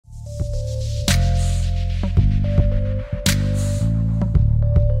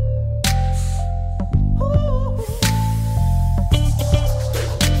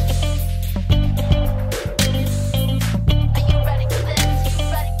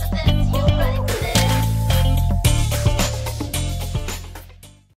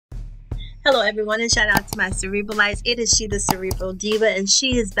Hello everyone, and shout out to my Cerebralites. It is she, the Cerebral Diva, and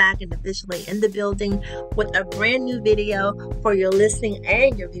she is back and officially in the building with a brand new video for your listening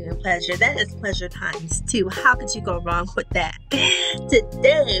and your viewing pleasure. That is pleasure times two. How could you go wrong with that?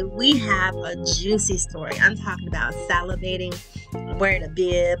 Today we have a juicy story. I'm talking about salivating, wearing a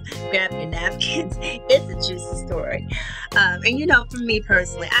bib, grabbing your napkins. It's a juicy story. And you know, for me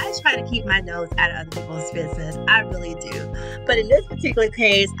personally, I try to keep my nose out of other people's business. I really do. But in this particular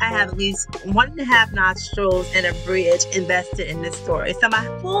case, I have at least 1.5 nostrils and a bridge invested in this story. So my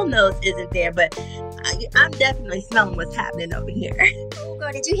full nose isn't there, but I'm definitely smelling what's happening over here. Oh,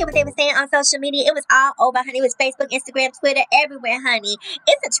 girl, did you hear what they were saying on social media? It was all over, honey. It was Facebook, Instagram, Twitter, everywhere, honey.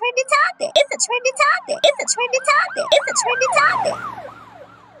 It's a trending topic. It's a trending topic. It's a trending topic. It's a trending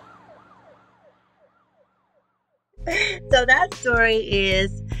topic. So that story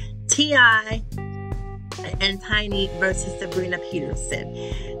is T.I. and Tiny versus Sabrina Peterson.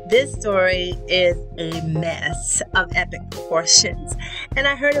 This story is a mess of epic proportions. And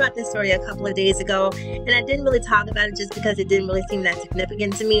I heard about this story a couple of days ago, and I didn't really talk about it just because it didn't really seem that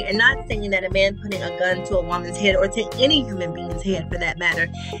significant to me. And not saying that a man putting a gun to a woman's head, or to any human being's head for that matter,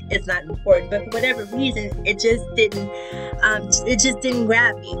 is not important. But for whatever reason, it just didn't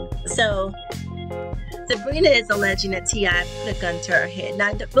grab me. So Sabrina is alleging that T.I. put a gun to her head. Now,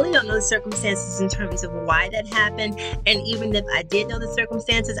 I really don't know the circumstances in terms of why that happened. And even if I did know the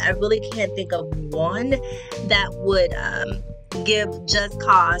circumstances, I really can't think of one that would give just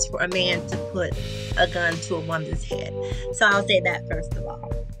cause for a man to put a gun to a woman's head. So I'll say that first of all.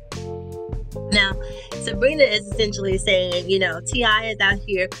 Now, Sabrina is essentially saying, you know, T.I. is out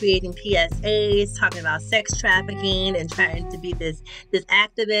here creating PSAs, talking about sex trafficking and trying to be this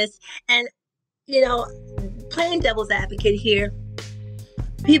activist. And you know, playing devil's advocate here,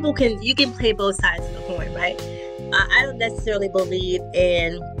 you can play both sides of the coin, right? I don't necessarily believe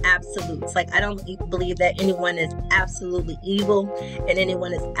in absolutes. Like, I don't believe that anyone is absolutely evil and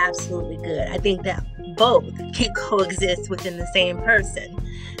anyone is absolutely good. I think that both can coexist within the same person.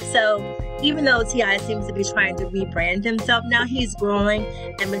 So even though T.I. seems to be trying to rebrand himself, now he's growing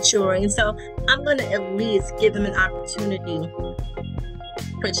and maturing. So I'm going to at least give him an opportunity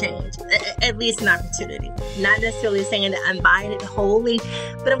for change, at least an opportunity. Not necessarily saying that I'm buying it wholly,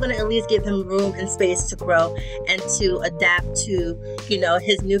 but I'm going to at least give him room and space to grow and to adapt to, you know,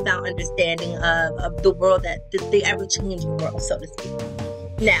 his newfound understanding of the world, that the ever-changing world, so to speak.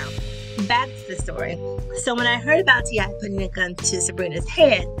 Now, back to the story. So when I heard about T.I. putting a gun to Sabrina's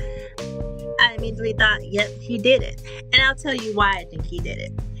head, I immediately thought, yep, he did it. And I'll tell you why I think he did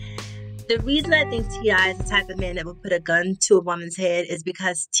it. The reason I think T.I. is the type of man that would put a gun to a woman's head is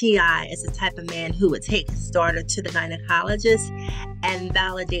because T.I. is the type of man who would take his daughter to the gynecologist and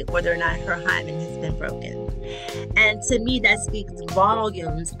validate whether or not her hymen has been broken. And to me, that speaks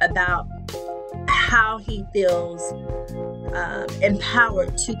volumes about how he feels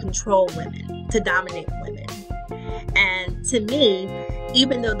empowered to control women, to dominate women. And to me,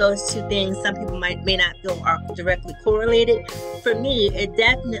 even though those two things some people may not feel are directly correlated, for me it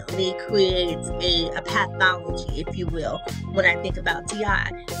definitely creates a pathology, if you will, when I think about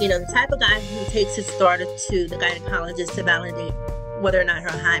T.I. You know, the type of guy who takes his daughter to the gynecologist to validate whether or not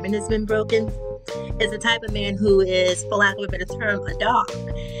her hymen has been broken is the type of man who is, for lack of a better term, a dog.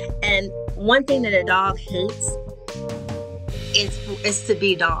 And one thing that a dog hates is to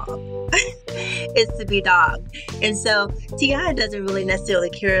be dog. Is to be dog. And so T.I. doesn't really necessarily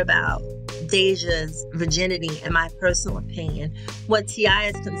care about Deja's virginity, in my personal opinion. What T.I.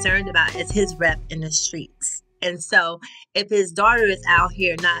 is concerned about is his rep in the streets. And so if his daughter is out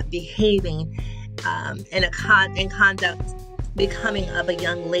here not behaving in conduct becoming of a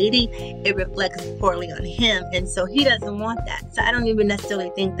young lady, it reflects poorly on him, and so he doesn't want that. So I don't even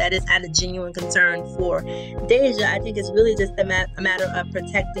necessarily think that is out of genuine concern for Deja. I think it's really just a matter of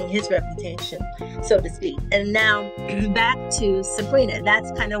protecting his reputation, so to speak. And now back to Sabrina.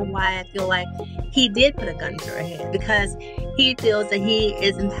 That's kind of why I feel like he did put a gun to her head, because he feels that he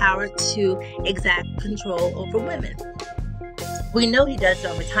is empowered to exact control over women. We know he does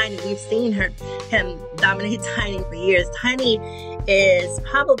so over Tiny. We've seen him dominate Tiny for years. Tiny is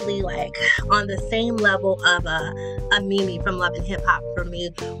probably like on the same level of a Mimi from Love and Hip Hop for me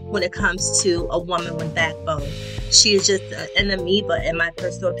when it comes to a woman with backbone. She is just an amoeba, in my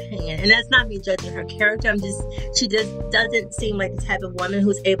personal opinion. And that's not me judging her character. She just doesn't seem like the type of woman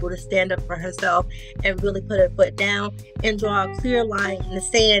who's able to stand up for herself and really put her foot down and draw a clear line in the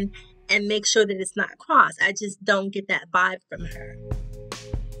sand and make sure that it's not crossed. I just don't get that vibe from her.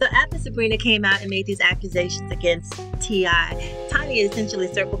 So after Sabrina came out and made these accusations against T.I., Tiny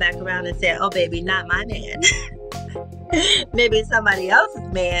essentially circled back around and said, "Oh baby, not my man." maybe somebody else's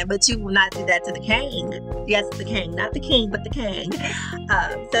man, but you will not do that to the king. Yes, the king, not the king, but the king.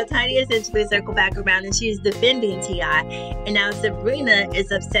 So Tiny essentially circled back around and she's defending T.I. And now Sabrina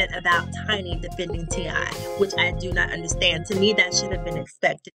is upset about Tiny defending T.I., which I do not understand. To me, that should have been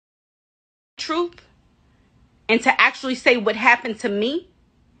expected. Truth and to actually say what happened to me,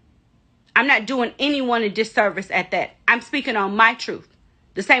 I'm not doing anyone a disservice at that. I'm speaking on my truth.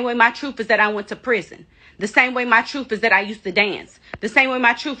 The same way my truth is that I went to prison. The same way my truth is that I used to dance. The same way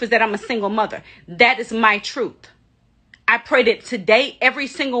my truth is that I'm a single mother. That is my truth. I pray that today, every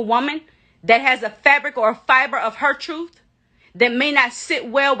single woman that has a fabric or a fiber of her truth that may not sit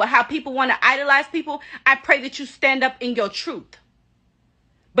well with how people want to idolize people, I pray that you stand up in your truth.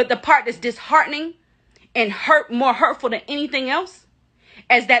 But the part that's disheartening and more hurtful than anything else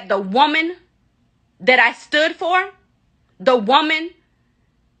is that the woman that I stood for, the woman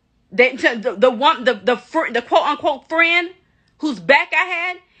the quote unquote friend whose back I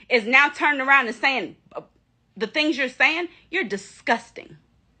had is now turning around and saying the things you're saying. You're disgusting.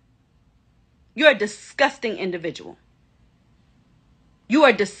 You're a disgusting individual. You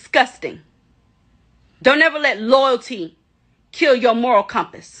are disgusting. Don't ever let loyalty kill your moral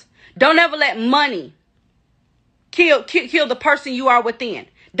compass. Don't ever let money kill the person you are within.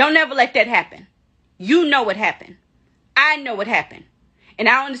 Don't ever let that happen. You know what happened. I know what happened. And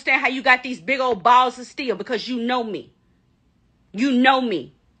I don't understand how you got these big old balls of steel, because you know me. You know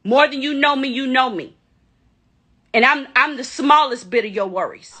me. More than you know me, you know me. And I'm the smallest bit of your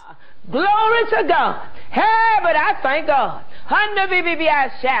worries. Glory to God. Hey, but I thank God.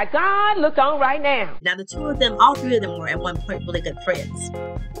 God, look on right now. Now, the two of them, all three of them were at one point really good friends.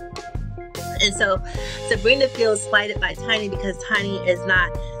 And so Sabrina feels slighted by Tiny because Tiny is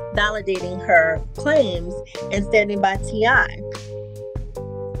not validating her claims and standing by T.I.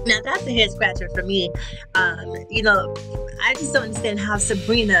 Now, that's a head scratcher for me. I just don't understand how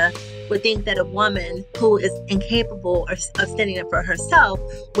Sabrina would think that a woman who is incapable of standing up for herself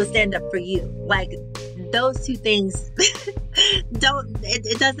would stand up for you. Like, those two things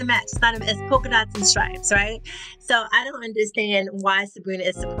it doesn't match. It's not as polka dots and stripes, right? So I don't understand why Sabrina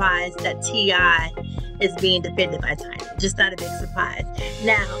is surprised that T.I. is being defended by Tiny. Just not a big surprise.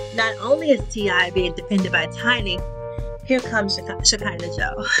 Now, not only is T.I. being defended by Tiny, here comes Shekinah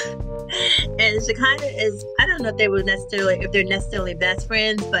Joe. And Shekinah is, I don't know if they're necessarily best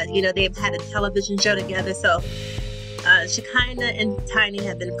friends, but they've had a television show together. So Shekinah and Tiny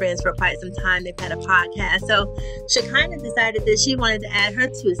have been friends for quite some time. They've had a podcast. So Shekinah decided that she wanted to add her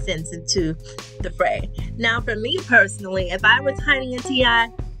 2 cents into the fray. Now, for me personally, if I were Tiny and T.I.,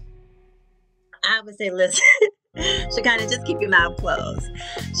 I would say, listen, Shekinah, just keep your mouth closed.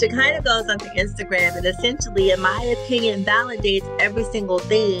 Shekinah goes onto Instagram and essentially, in my opinion, validates every single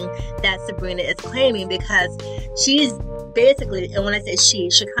thing that Sabrina is claiming, because she's basically, and when I say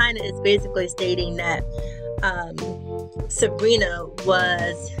Shekinah is basically stating that Sabrina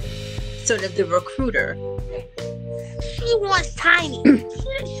was sort of the recruiter. She wants Tiny.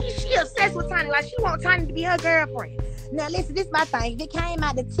 She obsessed with Tiny. Like, she wants Tiny to be her girlfriend. Now, listen, this is my thing. If it came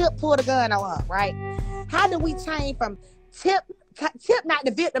out, the Tip pulled a gun on her, right? How do we change from Tip not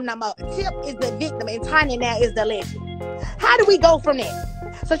the victim no more? Tip is the victim and Tiny now is the legend. How do we go from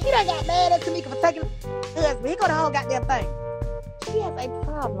that? So she done got mad at Tamika for taking her husband. He got the whole goddamn thing. She has a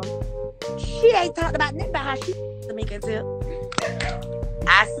problem. She ain't talked about nothing about how she Tamika and Tip.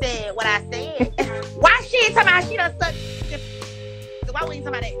 I said what I said. Why she ain't talking about how she done sucked? Why we ain't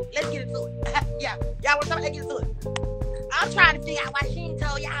talking about that? Let's get into it. Yeah, y'all want to talk about that? Let's get into it. I'm trying to figure out why she ain't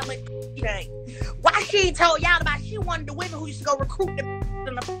told y'all how much she done. Why she ain't told y'all about she wanted the women who used to go recruit them.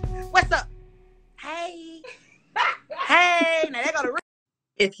 What's up? Hey. Hey. Now they go to,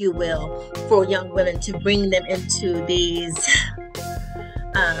 if you will, for young women to bring them into these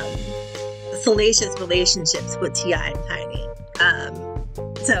salacious relationships with T.I. and Tiny.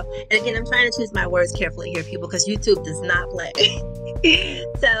 So, and again, I'm trying to choose my words carefully here, people, because YouTube does not play.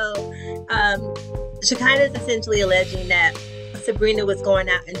 So, Shekinah is essentially alleging that Sabrina was going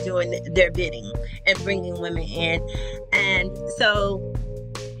out and doing their bidding and bringing women in. And so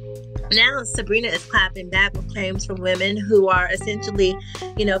now Sabrina is clapping back with claims from women who are essentially,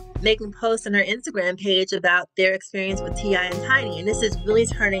 making posts on her Instagram page about their experience with T.I. and Tiny. And this is really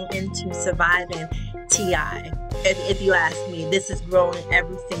turning into surviving T.I. If you ask me, this is growing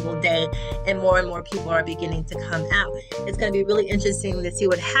every single day, and more people are beginning to come out. It's going to be really interesting to see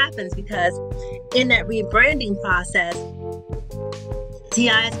what happens, because in that rebranding process,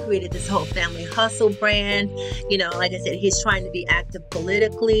 T.I. has created this whole family hustle brand. Like I said, he's trying to be active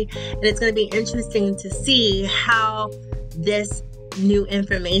politically, and it's going to be interesting to see how this new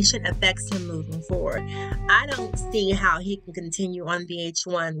information affects him moving forward. I don't see how he can continue on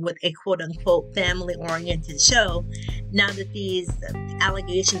VH1 with a quote-unquote family-oriented show now that these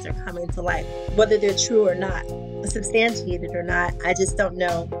allegations are coming to light. Whether they're true or not, substantiated or not, I just don't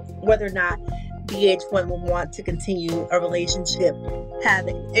know whether or not VH1 will want to continue a relationship,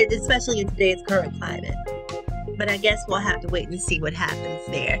 especially in today's current climate. But I guess we'll have to wait and see what happens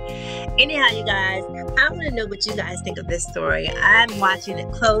there. Anyhow, you guys, I want to know what you guys think of this story. I'm watching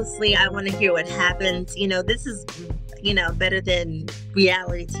it closely. I want to hear what happens. This is, better than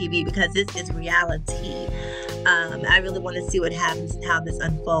reality TV because this is reality. I really want to see what happens and how this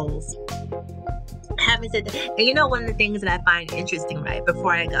unfolds. Having said that, and one of the things that I find interesting, right,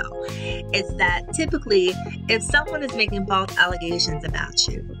 before I go, is that typically if someone is making false allegations about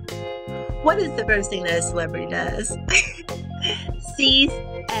you, what is the first thing that a celebrity does? Cease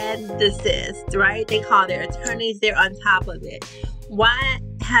and desist, right? They call their attorneys, they're on top of it. Why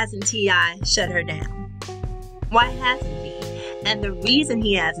hasn't T.I. shut her down? Why hasn't he? And the reason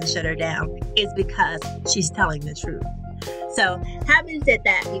he hasn't shut her down is because she's telling the truth. So, having said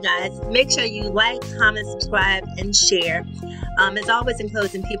that, you guys, make sure you like, comment, subscribe, and share. As always, in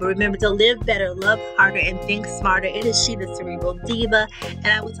closing, people, remember to live better, love harder, and think smarter. It is she, the Cerebral Diva, and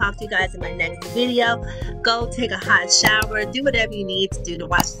I will talk to you guys in my next video. Go take a hot shower. Do whatever you need to do to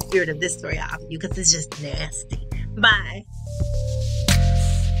wash the spirit of this story off of you because it's just nasty. Bye.